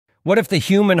What if the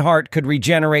human heart could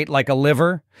regenerate like a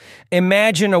liver?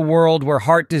 Imagine a world where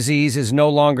heart disease is no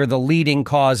longer the leading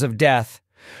cause of death,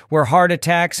 where heart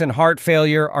attacks and heart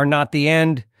failure are not the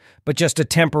end, but just a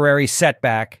temporary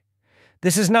setback.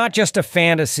 This is not just a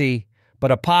fantasy,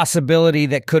 but a possibility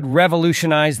that could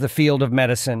revolutionize the field of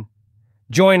medicine.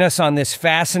 Join us on this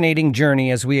fascinating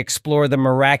journey as we explore the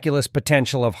miraculous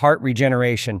potential of heart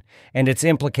regeneration and its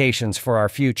implications for our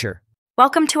future.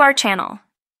 Welcome to our channel.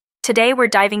 Today we're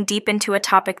diving deep into a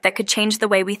topic that could change the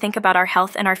way we think about our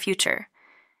health and our future.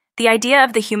 The idea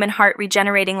of the human heart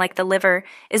regenerating like the liver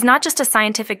is not just a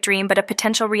scientific dream, but a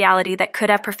potential reality that could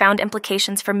have profound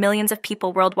implications for millions of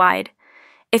people worldwide.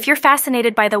 If you're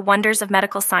fascinated by the wonders of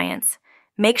medical science,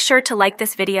 make sure to like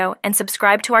this video and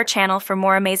subscribe to our channel for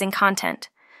more amazing content.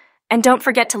 And don't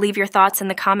forget to leave your thoughts in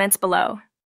the comments below.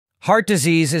 Heart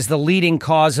disease is the leading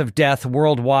cause of death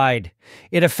worldwide.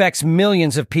 It affects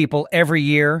millions of people every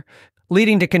year,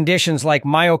 leading to conditions like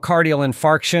myocardial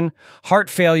infarction, heart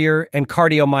failure, and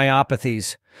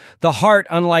cardiomyopathies. The heart,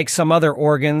 unlike some other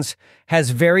organs, has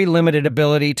very limited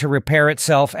ability to repair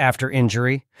itself after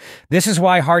injury. This is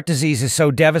why heart disease is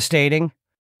so devastating.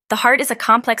 The heart is a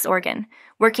complex organ,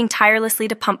 working tirelessly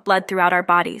to pump blood throughout our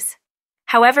bodies.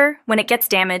 However, when it gets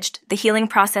damaged, the healing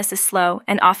process is slow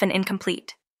and often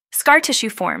incomplete. Scar tissue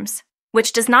forms,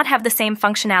 which does not have the same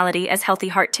functionality as healthy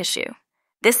heart tissue.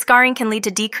 This scarring can lead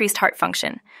to decreased heart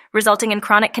function, resulting in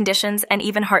chronic conditions and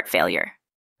even heart failure.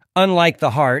 Unlike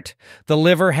the heart, the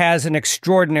liver has an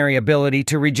extraordinary ability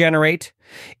to regenerate.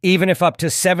 Even if up to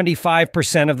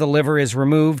 75% of the liver is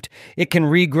removed, it can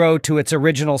regrow to its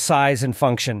original size and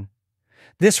function.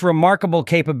 This remarkable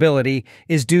capability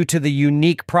is due to the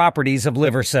unique properties of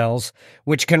liver cells,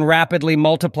 which can rapidly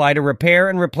multiply to repair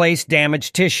and replace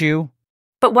damaged tissue.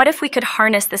 But what if we could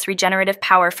harness this regenerative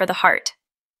power for the heart?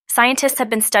 Scientists have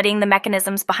been studying the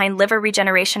mechanisms behind liver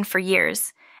regeneration for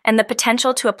years, and the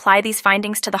potential to apply these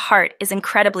findings to the heart is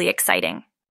incredibly exciting.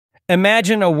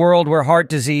 Imagine a world where heart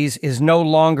disease is no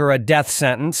longer a death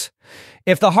sentence.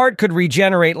 If the heart could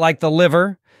regenerate like the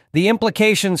liver, the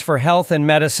implications for health and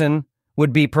medicine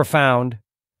would be profound.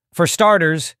 For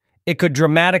starters, it could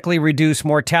dramatically reduce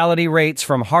mortality rates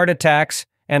from heart attacks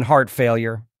and heart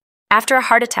failure. After a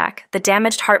heart attack, the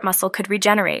damaged heart muscle could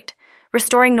regenerate,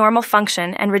 restoring normal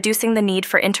function and reducing the need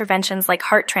for interventions like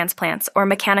heart transplants or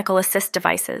mechanical assist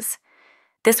devices.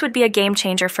 This would be a game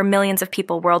changer for millions of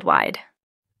people worldwide.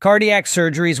 Cardiac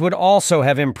surgeries would also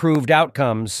have improved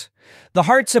outcomes. The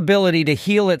heart's ability to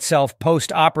heal itself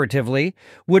post-operatively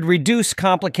would reduce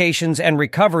complications and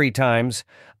recovery times,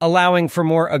 allowing for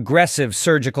more aggressive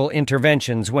surgical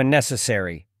interventions when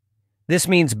necessary. This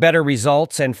means better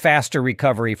results and faster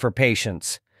recovery for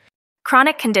patients.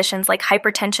 Chronic conditions like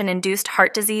hypertension-induced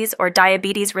heart disease or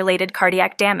diabetes-related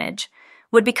cardiac damage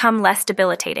would become less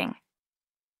debilitating.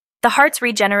 The heart's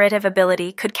regenerative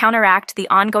ability could counteract the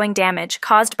ongoing damage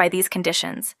caused by these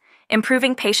conditions,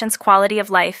 improving patients' quality of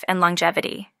life and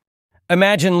longevity.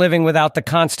 Imagine living without the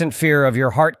constant fear of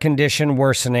your heart condition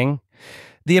worsening.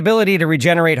 The ability to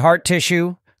regenerate heart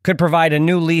tissue could provide a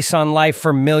new lease on life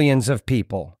for millions of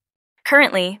people.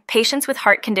 Currently, patients with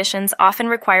heart conditions often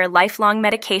require lifelong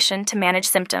medication to manage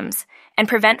symptoms and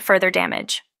prevent further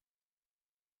damage.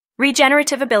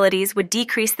 Regenerative abilities would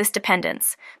decrease this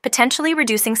dependence, potentially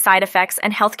reducing side effects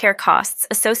and healthcare costs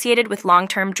associated with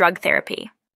long-term drug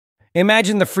therapy.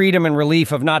 Imagine the freedom and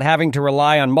relief of not having to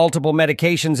rely on multiple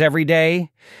medications every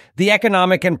day. The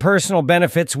economic and personal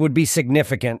benefits would be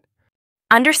significant.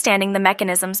 Understanding the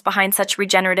mechanisms behind such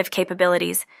regenerative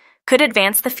capabilities could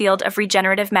advance the field of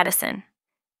regenerative medicine.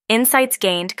 Insights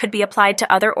gained could be applied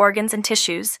to other organs and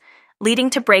tissues, leading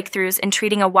to breakthroughs in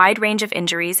treating a wide range of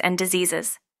injuries and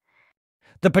diseases.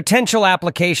 The potential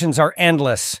applications are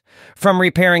endless, from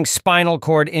repairing spinal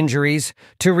cord injuries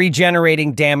to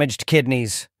regenerating damaged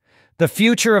kidneys. The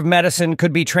future of medicine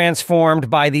could be transformed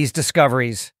by these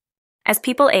discoveries. As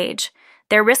people age,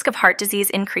 their risk of heart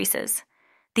disease increases.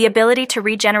 The ability to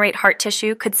regenerate heart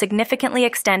tissue could significantly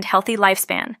extend healthy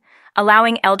lifespan,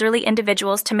 allowing elderly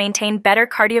individuals to maintain better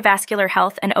cardiovascular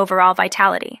health and overall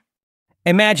vitality.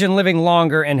 Imagine living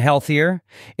longer and healthier,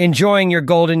 enjoying your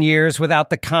golden years without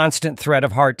the constant threat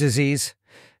of heart disease.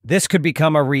 This could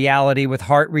become a reality with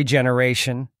heart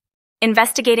regeneration.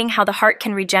 Investigating how the heart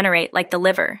can regenerate like the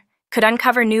liver could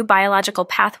uncover new biological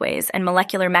pathways and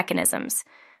molecular mechanisms,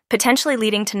 potentially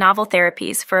leading to novel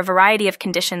therapies for a variety of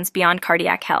conditions beyond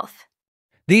cardiac health.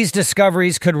 These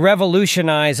discoveries could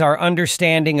revolutionize our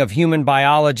understanding of human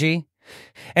biology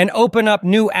and open up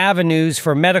new avenues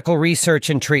for medical research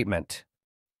and treatment.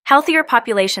 Healthier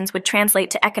populations would translate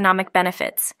to economic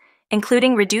benefits,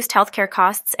 including reduced healthcare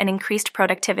costs and increased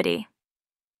productivity.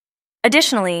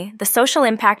 Additionally, the social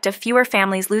impact of fewer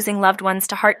families losing loved ones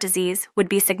to heart disease would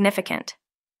be significant.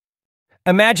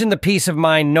 Imagine the peace of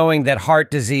mind knowing that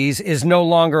heart disease is no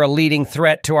longer a leading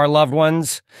threat to our loved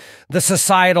ones. The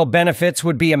societal benefits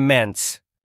would be immense.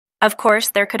 Of course,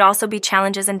 there could also be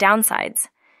challenges and downsides.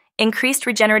 Increased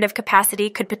regenerative capacity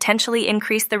could potentially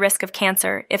increase the risk of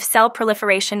cancer if cell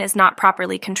proliferation is not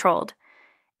properly controlled.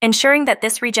 Ensuring that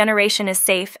this regeneration is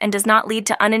safe and does not lead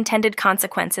to unintended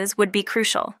consequences would be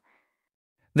crucial.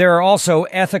 There are also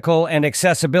ethical and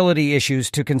accessibility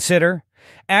issues to consider.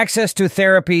 Access to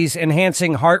therapies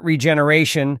enhancing heart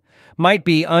regeneration might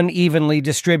be unevenly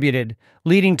distributed,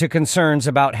 leading to concerns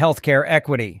about healthcare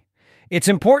equity. It's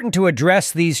important to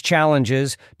address these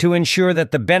challenges to ensure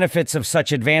that the benefits of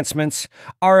such advancements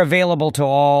are available to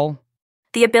all.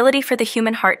 The ability for the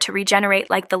human heart to regenerate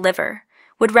like the liver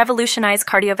would revolutionize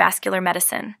cardiovascular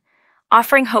medicine,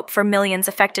 offering hope for millions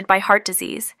affected by heart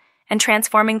disease and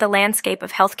transforming the landscape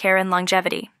of healthcare and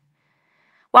longevity.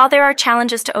 While there are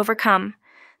challenges to overcome,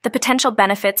 the potential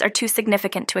benefits are too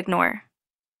significant to ignore.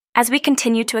 As we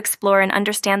continue to explore and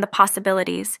understand the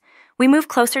possibilities, we move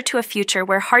closer to a future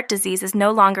where heart disease is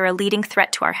no longer a leading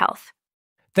threat to our health.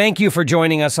 Thank you for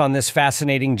joining us on this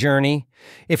fascinating journey.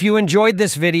 If you enjoyed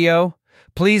this video,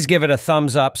 please give it a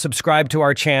thumbs up, subscribe to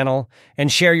our channel,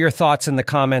 and share your thoughts in the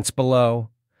comments below.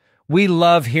 We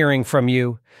love hearing from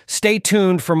you. Stay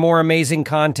tuned for more amazing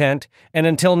content, and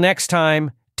until next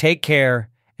time, take care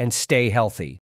and stay healthy.